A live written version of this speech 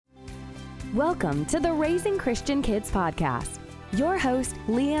Welcome to the Raising Christian Kids podcast. Your host,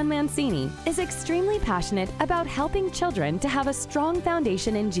 Leanne Mancini, is extremely passionate about helping children to have a strong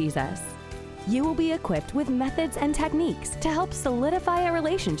foundation in Jesus. You will be equipped with methods and techniques to help solidify a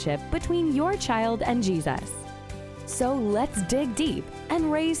relationship between your child and Jesus. So let's dig deep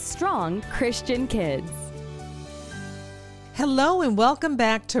and raise strong Christian kids. Hello and welcome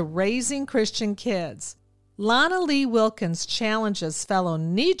back to Raising Christian Kids. Lana Lee Wilkins challenges fellow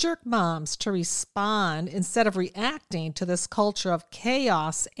knee-jerk moms to respond instead of reacting to this culture of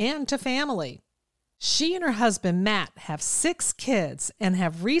chaos and to family. She and her husband, Matt, have 6 kids and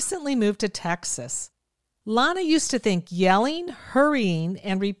have recently moved to Texas. Lana used to think yelling, hurrying,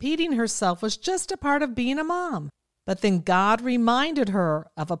 and repeating herself was just a part of being a mom. But then God reminded her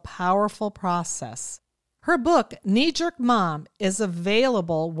of a powerful process. Her book, Knee-Jerk Mom, is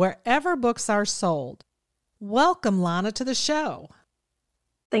available wherever books are sold. Welcome, Lana, to the show.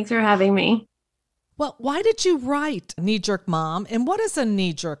 Thanks for having me. Well, why did you write Knee-Jerk Mom, and what is a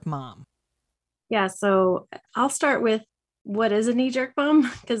knee-jerk mom? Yeah, so I'll start with what is a knee-jerk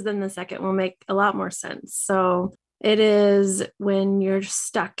mom, because then the second will make a lot more sense. So it is when you're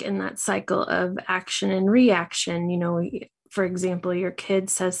stuck in that cycle of action and reaction. You know, for example, your kid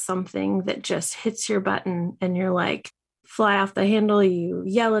says something that just hits your button and you're like, fly off the handle, you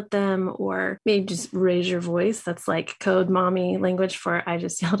yell at them, or maybe just raise your voice. That's like code mommy language for I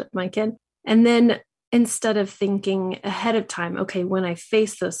just yelled at my kid. And then instead of thinking ahead of time, okay, when I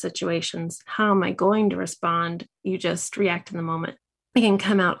face those situations, how am I going to respond? You just react in the moment. It can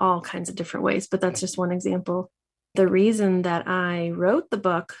come out all kinds of different ways, but that's just one example. The reason that I wrote the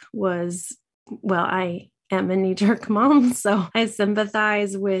book was, well, I am a knee-jerk mom, so I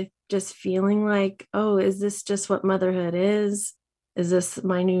sympathize with just feeling like, oh, is this just what motherhood is? Is this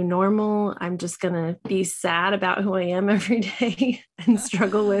my new normal? I'm just going to be sad about who I am every day and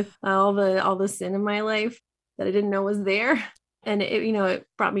struggle with all the sin in my life that I didn't know was there. And it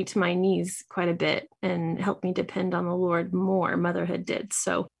brought me to my knees quite a bit and helped me depend on the Lord more. Motherhood did.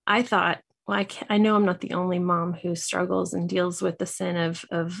 So I thought, well, I know I'm not the only mom who struggles and deals with the sin of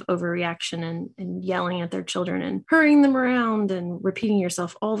overreaction and yelling at their children and hurrying them around and repeating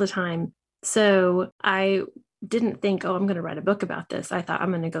yourself all the time. So I didn't think, oh, I'm going to write a book about this. I thought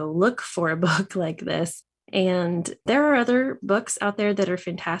I'm going to go look for a book like this. And there are other books out there that are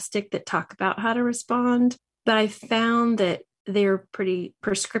fantastic that talk about how to respond. But I found that they're pretty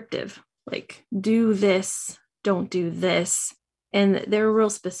prescriptive, like do this, don't do this. And they were real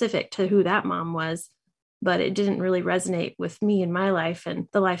specific to who that mom was, but it didn't really resonate with me in my life and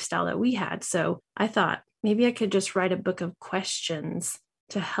the lifestyle that we had. So I thought maybe I could just write a book of questions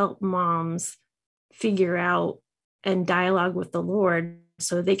to help moms figure out and dialogue with the Lord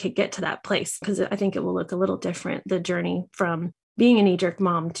so they could get to that place. Because I think it will look a little different, the journey from being a knee-jerk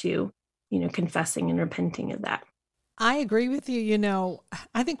mom to, confessing and repenting of that. I agree with you.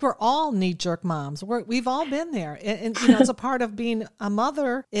 I think we're all knee-jerk moms. We've all been there. And it's a part of being a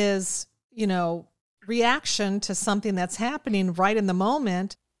mother is, reaction to something that's happening right in the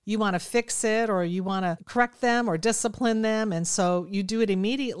moment. You want to fix it or you want to correct them or discipline them. And so you do it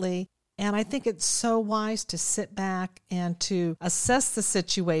immediately. And I think it's so wise to sit back and to assess the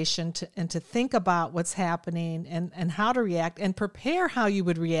situation and to think about what's happening and how to react and prepare how you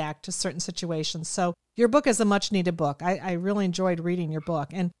would react to certain situations. So your book is a much needed book. I really enjoyed reading your book.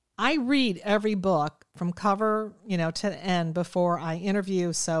 And I read every book from cover, to end before I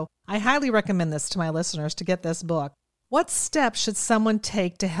interview. So I highly recommend this to my listeners to get this book. What steps should someone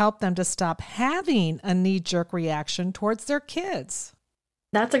take to help them to stop having a knee-jerk reaction towards their kids?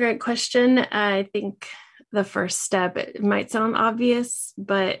 That's a great question. I think the first step, it might sound obvious,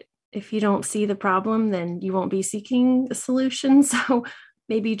 but if you don't see the problem, then you won't be seeking a solution. So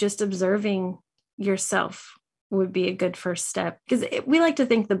maybe just observing yourself would be a good first step, because we like to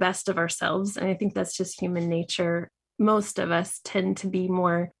think the best of ourselves. And I think that's just human nature. Most of us tend to be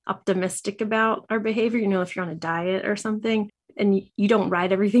more optimistic about our behavior. If you're on a diet or something and you don't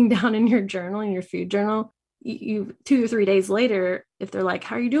write everything down in your journal, in your food journal, you 2 or 3 days later, if they're like,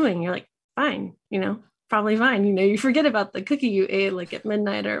 how are you doing? You're like, fine, probably fine. You forget about the cookie you ate like at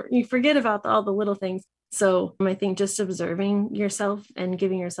midnight, or you forget about all the little things. So I think just observing yourself and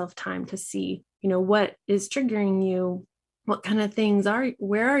giving yourself time to see, what is triggering you, what kind of things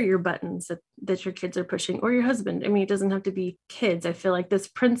where are your buttons that your kids are pushing, or your husband. I mean, it doesn't have to be kids. I feel like this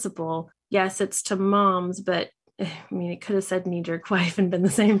principle, yes, it's to moms, but it could have said knee-jerk wife and been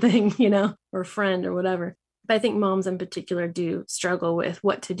the same thing, or friend or whatever. But I think moms in particular do struggle with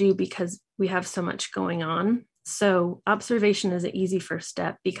what to do because we have so much going on. So observation is an easy first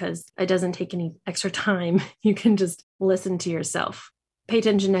step because it doesn't take any extra time. You can just listen to yourself. pay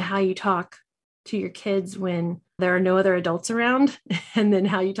attention to how you talk to your kids when there are no other adults around, and then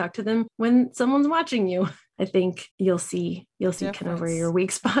how you talk to them when someone's watching you. I think you'll see kind of where your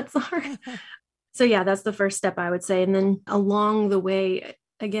weak spots are. So yeah, that's the first step I would say. And then along the way,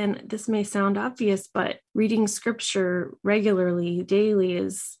 again, this may sound obvious, but reading scripture regularly, daily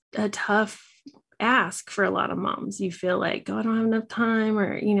is a tough ask for a lot of moms. You feel like, oh, I don't have enough time,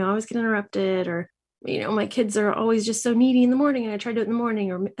 or, I always get interrupted, or, my kids are always just so needy in the morning and I try to do it in the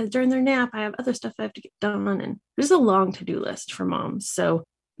morning, or during their nap, I have other stuff I have to get done. And there's a long to-do list for moms. So,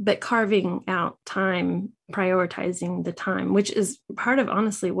 but carving out time, prioritizing the time, which is part of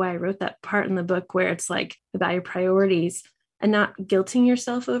honestly why I wrote that part in the book where it's like about your priorities and not guilting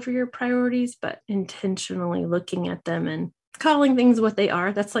yourself over your priorities, but intentionally looking at them and calling things what they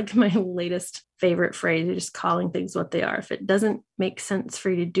are. That's like my latest favorite phrase, just calling things what they are. If it doesn't make sense for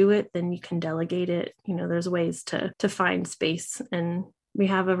you to do it, then you can delegate it. There's ways to find space, and we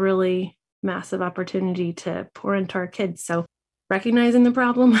have a really massive opportunity to pour into our kids. So recognizing the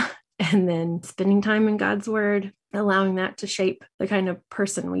problem and then spending time in God's word, allowing that to shape the kind of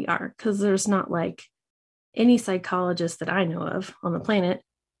person we are. Because there's not like any psychologist that I know of on the planet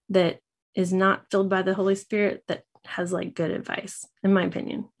that is not filled by the Holy Spirit that has like good advice, in my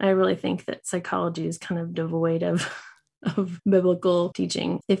opinion. I really think that psychology is kind of devoid of biblical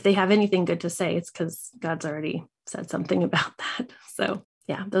teaching. If they have anything good to say, it's because God's already said something about that. So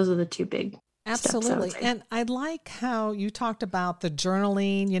yeah, those are the two big Absolutely. steps, And I like how you talked about the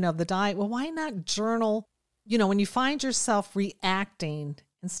journaling, the diet. Well, why not journal? When you find yourself reacting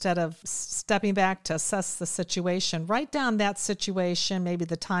instead of stepping back to assess the situation, write down that situation, maybe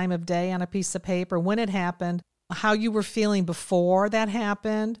the time of day on a piece of paper, when it happened, how you were feeling before that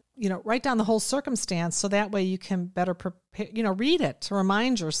happened, write down the whole circumstance so that way you can better prepare, read it to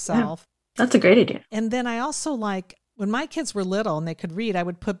remind yourself. Yeah, that's a great idea. And then I also like, when my kids were little and they could read, I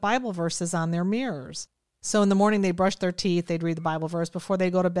would put Bible verses on their mirrors. So in the morning, they brushed their teeth, they'd read the Bible verse. Before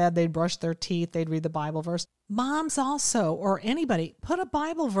they go to bed, they'd brush their teeth, they'd read the Bible verse. Moms also, or anybody, put a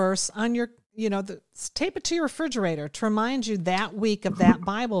Bible verse on your, tape it to your refrigerator to remind you that week of that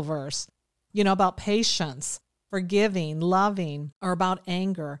Bible verse, about patience, forgiving, loving, or about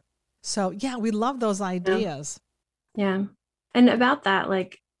anger. So yeah, we love those ideas. Yeah. And about that,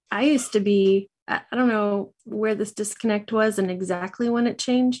 like I used to be, I don't know where this disconnect was and exactly when it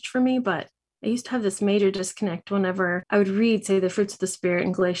changed for me, but I used to have this major disconnect whenever I would read, say, the fruits of the Spirit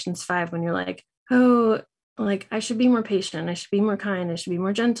in Galatians 5, when you're like, oh, like I should be more patient. I should be more kind. I should be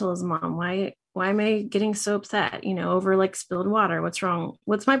more gentle as a mom. Why am I getting so upset, over like spilled water? What's wrong?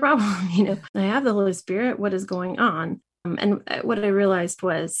 What's my problem? I have the Holy Spirit. What is going on? And what I realized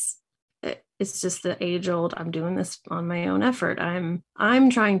was it's just the age old, I'm doing this on my own effort. I'm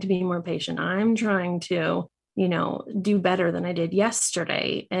trying to be more patient. I'm trying to, do better than I did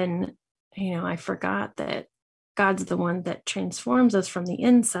yesterday. And, I forgot that God's the one that transforms us from the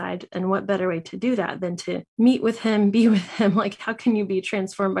inside. And what better way to do that than to meet with him, be with him? Like, how can you be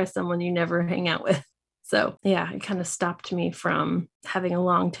transformed by someone you never hang out with? So yeah, it kind of stopped me from having a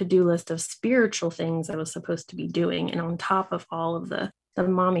long to-do list of spiritual things I was supposed to be doing. And on top of all of the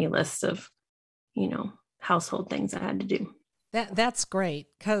mommy lists of, household things I had to do. That's great,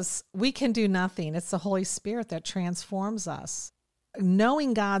 because we can do nothing. It's the Holy Spirit that transforms us.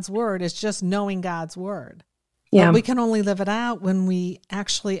 Knowing God's word is just knowing God's word. Yeah. But we can only live it out when we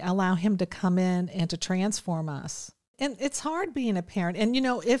actually allow him to come in and to transform us. And it's hard being a parent. And,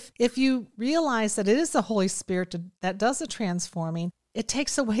 if you realize that it is the Holy Spirit that does the transforming, it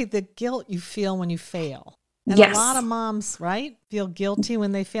takes away the guilt you feel when you fail. And yes. A lot of moms, right, feel guilty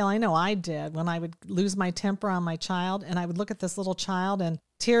when they fail. I know I did when I would lose my temper on my child, and I would look at this little child and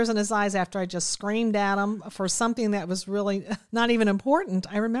tears in his eyes after I just screamed at him for something that was really not even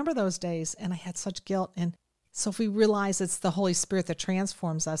important. I remember those days, and I had such guilt. And so if we realize it's the Holy Spirit that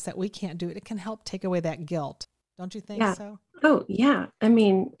transforms us, that we can't do it, it can help take away that guilt. Don't you think so? Oh, yeah. I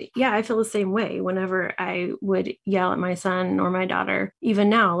mean, yeah, I feel the same way whenever I would yell at my son or my daughter. Even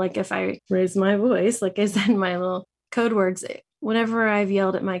now, like if I raise my voice, like I said in my little code words, whenever I've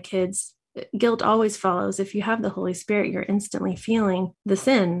yelled at my kids, guilt always follows. If you have the Holy Spirit, you're instantly feeling the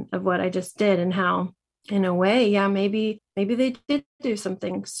sin of what I just did, and how, in a way, yeah, maybe they did do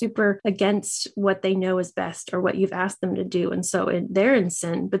something super against what they know is best or what you've asked them to do. And so they're in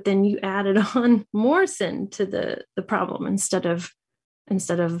sin, but then you added on more sin to the problem instead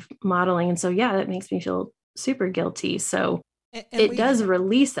of modeling. And so, yeah, that makes me feel super guilty. So it does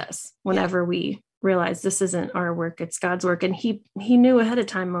release us whenever we realize this isn't our work, it's God's work. And he knew ahead of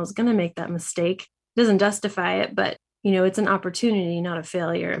time I was going to make that mistake. It doesn't justify it, but it's an opportunity, not a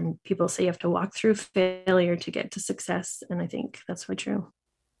failure. And people say you have to walk through failure to get to success. And I think that's so true.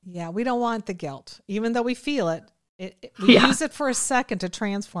 Yeah, we don't want the guilt, even though we feel it. We use it for a second to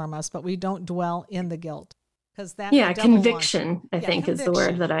transform us, but we don't dwell in the guilt. Because that conviction, I think, is the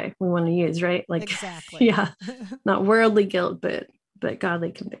word that we want to use, right? Like, exactly. Yeah, not worldly guilt, but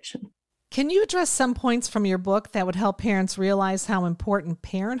godly conviction. Can you address some points from your book that would help parents realize how important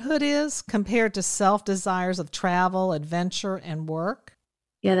parenthood is compared to self-desires of travel, adventure, and work?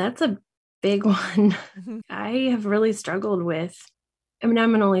 Yeah, that's a big one. I have really struggled with, I'm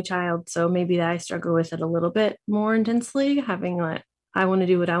an only child, so maybe I struggle with it a little bit more intensely, having I want to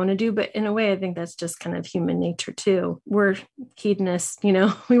do what I want to do. But in a way, I think that's just kind of human nature too. We're hedonists,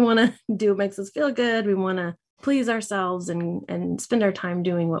 we want to do what makes us feel good. We want to please ourselves and spend our time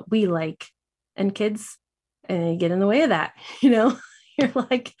doing what we like. And kids get in the way of that. You're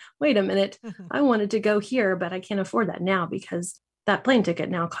like, wait a minute, I wanted to go here, but I can't afford that now because that plane ticket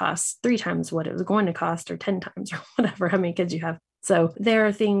now costs 3 times what it was going to cost, or 10 times, or whatever, how many kids you have. So there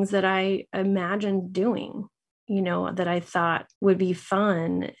are things that I imagined doing, that I thought would be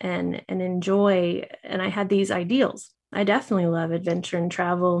fun and enjoy. And I had these ideals. I definitely love adventure and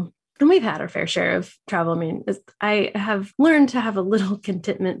travel. And we've had our fair share of travel. I have learned to have a little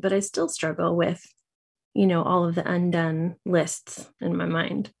contentment, but I still struggle with, all of the undone lists in my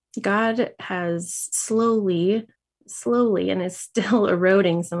mind. God has slowly, and is still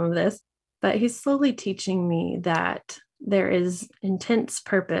eroding some of this, but he's slowly teaching me that there is intense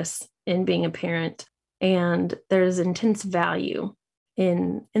purpose in being a parent, and there's intense value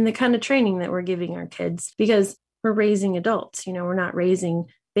in the kind of training that we're giving our kids, because we're raising adults. We're not raising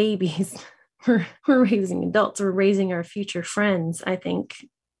babies. We're raising adults. We're raising our future friends. I think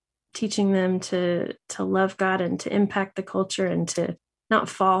teaching them to love God and to impact the culture and to not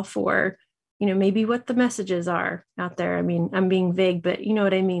fall for, maybe what the messages are out there. I'm being vague, but you know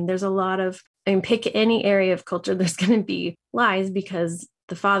what I mean? There's a lot of, pick any area of culture, there's going to be lies, because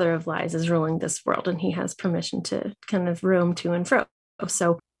the father of lies is ruling this world and he has permission to kind of roam to and fro.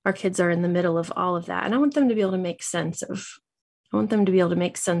 So our kids are in the middle of all of that. And I want them to be able to make sense of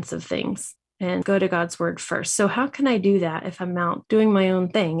things and go to God's word first. So how can I do that if I'm out doing my own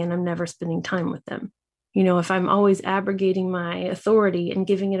thing and I'm never spending time with them? If I'm always abrogating my authority and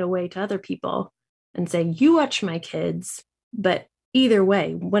giving it away to other people and saying, you watch my kids, but either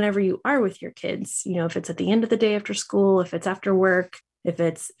way, whenever you are with your kids, if it's at the end of the day after school, if it's after work, if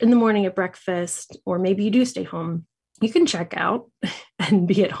it's in the morning at breakfast, or maybe you do stay home, you can check out and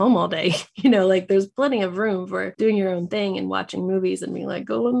be at home all day. There's plenty of room for doing your own thing and watching movies and being like,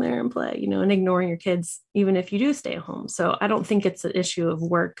 go in there and play, and ignoring your kids, even if you do stay at home. So I don't think it's an issue of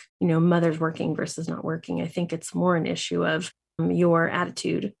work, mothers working versus not working. I think it's more an issue of your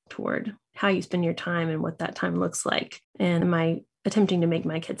attitude toward how you spend your time and what that time looks like. And am I attempting to make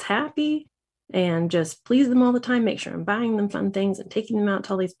my kids happy and just please them all the time, make sure I'm buying them fun things and taking them out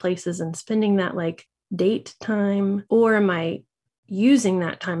to all these places and spending that date time? Or am I using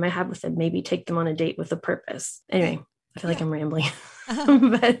that time I have with them, maybe take them on a date with a purpose? Anyway, I feel like I'm rambling.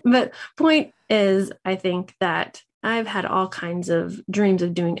 But point is, I think that I've had all kinds of dreams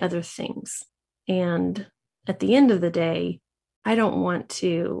of doing other things. And at the end of the day, I don't want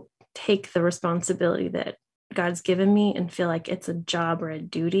to take the responsibility that God's given me and feel like it's a job or a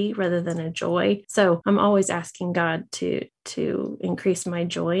duty rather than a joy. So I'm always asking God to increase my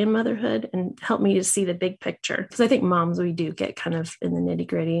joy in motherhood and help me to see the big picture. Because I think moms, we do get kind of in the nitty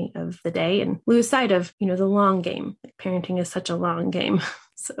gritty of the day and lose sight of, the long game. Parenting is such a long game.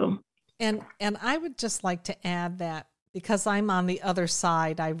 So. And I would just like to add that because I'm on the other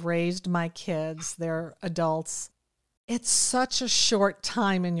side, I've raised my kids, they're adults. It's such a short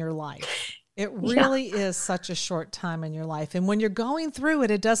time in your life. It really is such a short time in your life. And when you're going through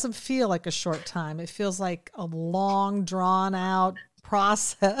it, it doesn't feel like a short time. It feels like a long, drawn out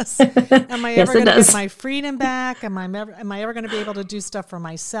process. Am I ever going to get my freedom back? Am I ever going to be able to do stuff for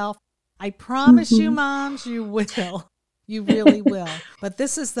myself? I promise you, moms, you will. You really will. But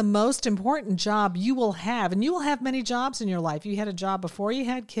this is the most important job you will have. And you will have many jobs in your life. You had a job before you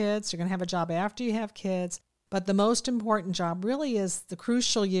had kids. You're going to have a job after you have kids. But the most important job really is the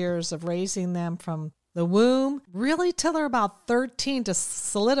crucial years of raising them from the womb, really till they're about 13 to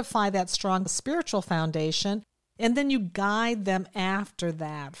solidify that strong spiritual foundation. And then you guide them after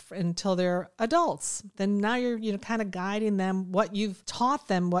that until they're adults. Then now you're kind of guiding them, what you've taught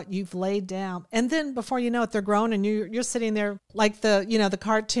them, what you've laid down. And then before you know it, they're grown and you're sitting there like the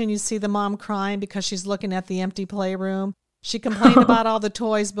cartoon, you see the mom crying because she's looking at the empty playroom. She complained about all the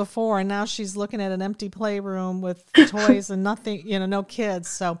toys before, and now she's looking at an empty playroom with toys and nothing, no kids.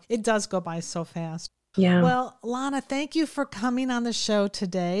 So it does go by so fast. Yeah. Well, Lana, thank you for coming on the show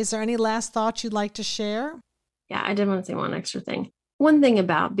today. Is there any last thoughts you'd like to share? Yeah, I did want to say one extra thing. One thing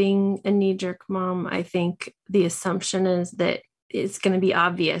about being a knee-jerk mom, I think the assumption is that it's going to be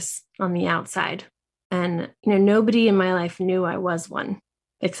obvious on the outside. And, nobody in my life knew I was one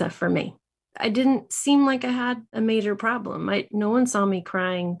except for me. I didn't seem like I had a major problem. No one saw me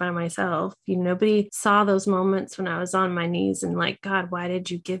crying by myself. Nobody saw those moments when I was on my knees and like, God, why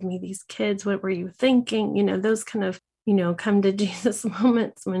did you give me these kids? What were you thinking? Those kind of, come to Jesus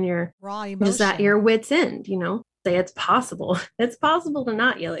moments when you're raw emotion, just at your wit's end, say it's possible. It's possible to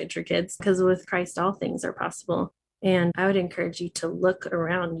not yell at your kids because with Christ, all things are possible. And I would encourage you to look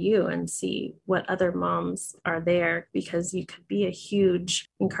around you and see what other moms are there, because you could be a huge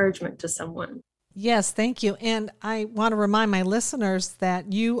encouragement to someone. Yes, thank you. And I want to remind my listeners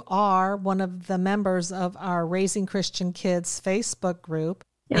that you are one of the members of our Raising Christian Kids Facebook group.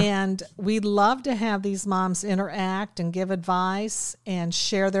 Yeah. And we'd love to have these moms interact and give advice and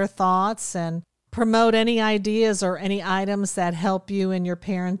share their thoughts and promote any ideas or any items that help you in your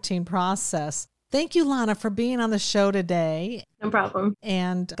parenting process. Thank you, Lana, for being on the show today. No problem.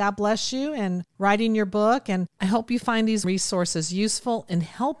 And God bless you and writing your book. And I hope you find these resources useful in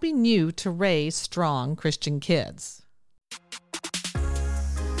helping you to raise strong Christian kids.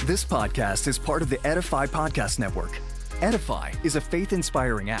 This podcast is part of the Edify Podcast Network. Edify is a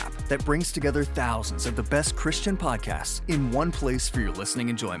faith-inspiring app that brings together thousands of the best Christian podcasts in one place for your listening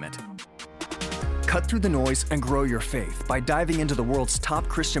enjoyment. Cut through the noise and grow your faith by diving into the world's top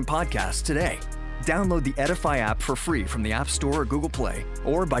Christian podcasts today. Download the Edify app for free from the App Store or Google Play,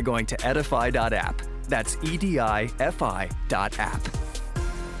 or by going to edify.app. That's EDIFI.app.